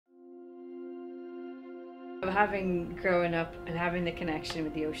Having grown up and having the connection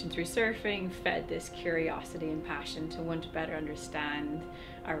with the ocean through surfing fed this curiosity and passion to want to better understand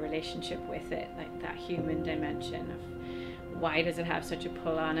our relationship with it, like that human dimension of why does it have such a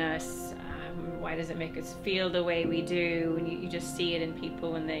pull on us, why does it make us feel the way we do, and you just see it in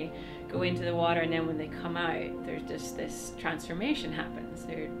people when they go into the water, and then when they come out there's just this transformation happens.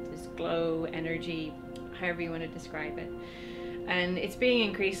 There's this glow, energy, however you want to describe it. And it's being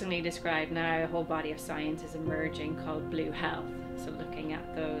increasingly described now, a whole body of science is emerging called blue health. So looking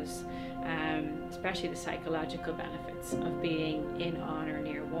at those, especially the psychological benefits of being in, on or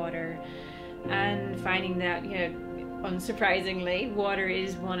near water, and finding that, you know, unsurprisingly, water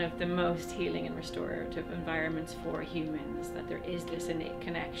is one of the most healing and restorative environments for humans, that there is this innate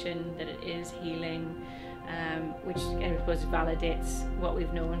connection, that it is healing, which I suppose validates what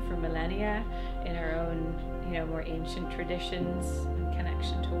we've known for millennia in our own, you know, more ancient traditions and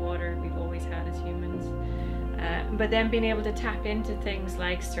connection to water we've always had as humans. But then being able to tap into things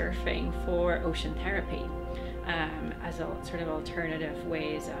like surfing for ocean therapy as a sort of alternative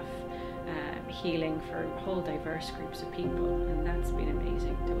ways of healing for whole diverse groups of people, and